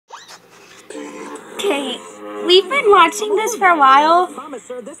we've been watching this for a while,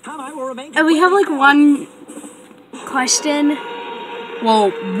 and we have like one question.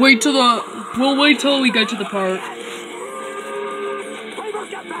 Well, wait till we get to the part.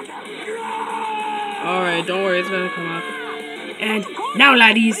 Alright, don't worry, it's gonna come up. And now,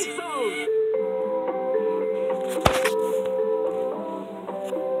 laddies.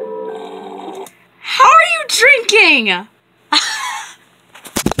 How are you drinking?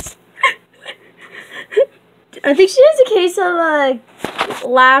 I think she has a case of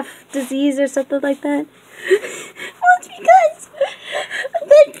laugh disease or something like that. Well, it's because of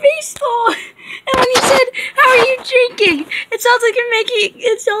that baseball. And when you said, "How are you drinking?" It sounds like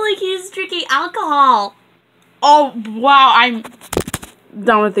it sounds like he's drinking alcohol. Oh wow, I'm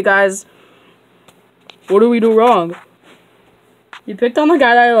done with the guys. What do we do wrong? You picked on the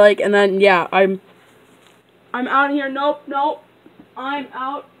guy that I like, and then yeah, I'm out here. Nope, I'm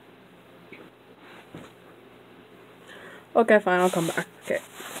out. Okay, fine, I'll come back. Okay.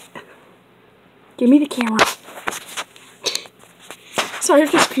 Give me the camera. Sorry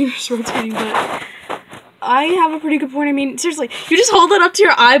if the screen's rotating, but I have a pretty good point. I mean, seriously, you just hold it up to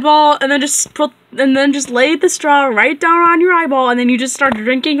your eyeball and then just lay the straw right down on your eyeball and then you just start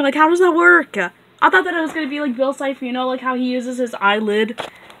drinking. Like, how does that work? I thought that it was gonna be like Bill Cipher, you know, like how he uses his eyelid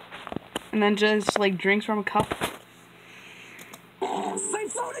and then just like drinks from a cup.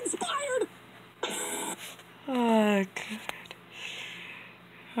 Safe zone expired. Oh, God.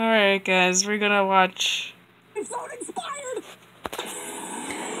 Alright, guys, we're gonna watch Safe zone expired.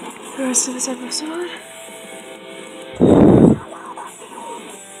 the rest of this episode.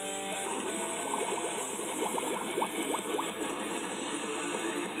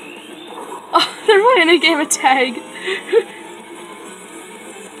 Oh, they're playing a game of tag.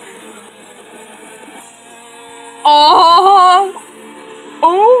 Oh!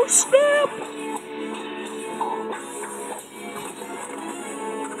 Oh, snap!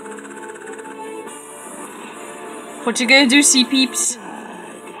 What you gonna do, Peeps?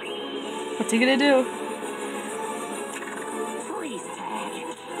 What you gonna do? Freeze tag.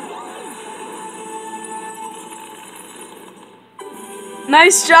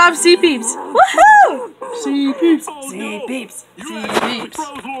 Nice job, Peeps! Woohoo! Peeps! Peeps! Peeps!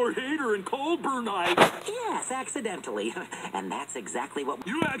 Lord Hater and Coldburnite. Yes, accidentally. And that's exactly what...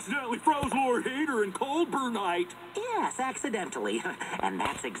 You accidentally froze Lord Hater and Coldburnite. Yes, accidentally. And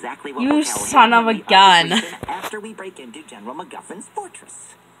that's exactly what... You son of a gun. After we break into General MacGuffin's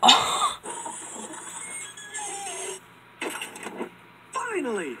fortress.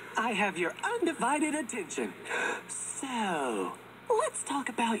 Finally, I have your undivided attention. So, let's talk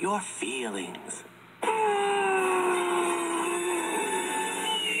about your feelings.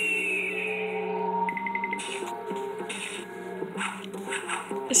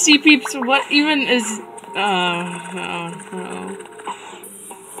 Peeps, what even is... no.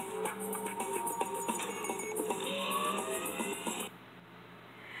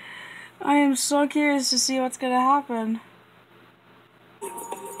 I am so curious to see what's gonna happen.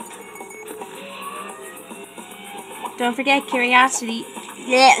 Don't forget curiosity.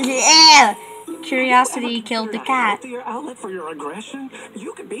 Curiosity killed the cat. Your outlet for your aggression?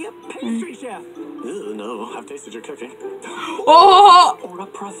 You could be a pastry chef. No, I've tasted your cooking. Oh! Or a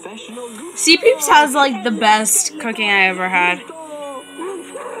professional. Peeps has like the best cooking I ever had.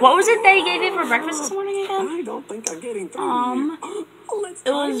 What was it they gave you for breakfast this morning again? I don't think I'm getting through.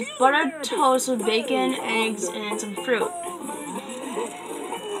 It was buttered toast with bacon, eggs, and some fruit.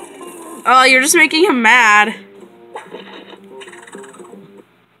 Oh, you're just making him mad.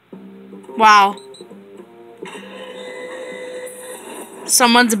 Wow.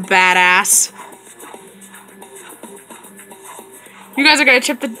 Someone's a badass. You guys are gonna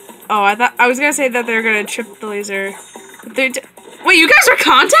chip the... Oh, I was gonna say that they're gonna chip the laser. Wait, you guys are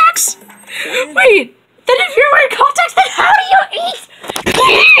contacts? Wait, then if you're wearing contacts, then how do you eat?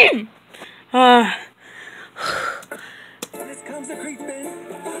 This comes a creeping,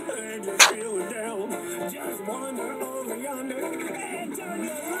 and you're feeling down. Just wander over yonder and turn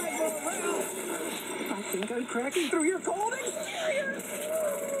your life around. I think I'm cracking through your cold exterior.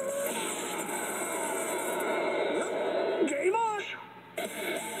 Game on.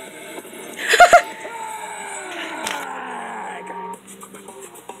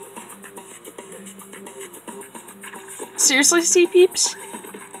 Seriously, Peeps?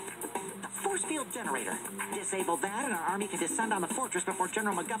 Force field generator. Disable that, and our army can descend on the fortress before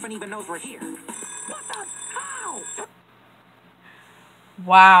General MacGuffin even knows we're here. What the? How?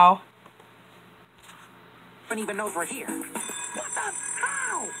 Wow. Even knows we're here. What the?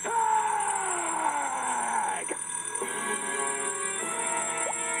 How? Tag!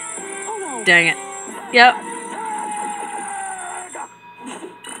 Oh no. Dang it. Yep.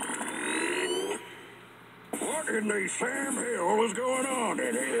 Sunday Sam Hill is going on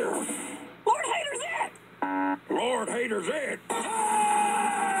in here. Lord Hater's it! Lord Hater's it!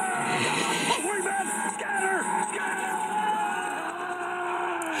 Wait, man! Scatter!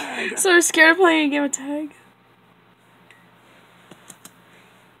 Scatter! So we're scared of playing a game of tag.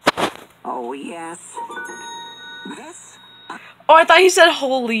 Oh, yes. This? Oh, I thought you said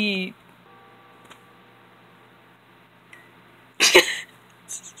holy.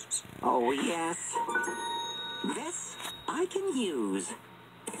 Oh, yes. This I can use.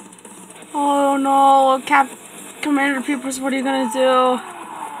 Oh no, Commander Peeps, what are you gonna do?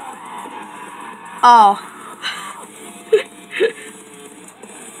 Oh.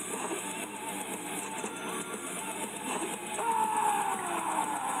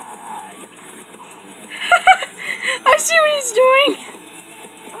 I see what he's doing.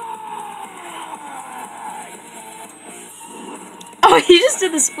 Oh, he just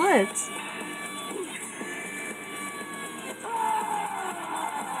did the splits.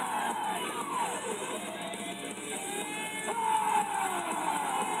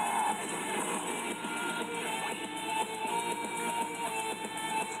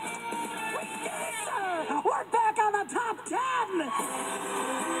 We're back on the top 10!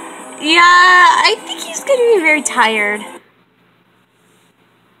 Yeah, I think he's gonna be very tired.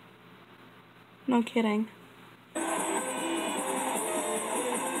 No kidding. We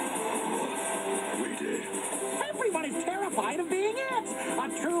did. Everybody's terrified of being it! A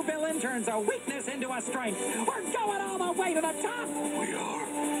true villain turns a weakness into a strength. We're going all the way to the top! We are.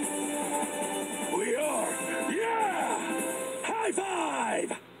 We are. Yeah! High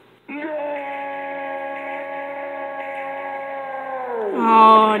five!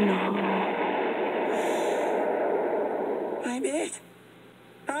 Oh no. I'm it.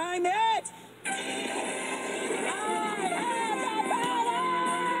 I'm it!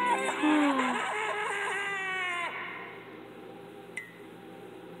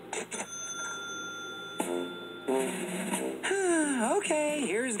 Okay,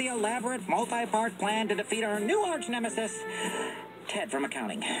 here's the elaborate multi-part plan to defeat our new arch nemesis, Ted from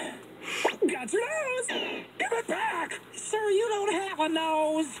accounting. Got your nose! Give it back! Sir, you don't have a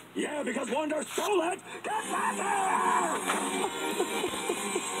nose! Yeah, because Wonder stole it! Get back here!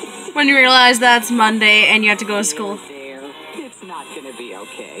 When you realize that's Monday and you have to go to school. There. It's not gonna be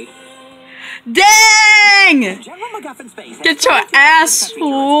okay. Dang! General MacGuffin's face has Get your 32 ass features,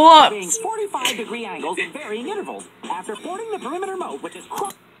 whooped. being 45-degree angles at varying intervals. After porting the perimeter mode, which is...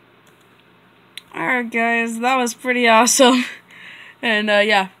 Alright guys, that was pretty awesome. And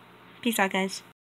yeah, peace out guys.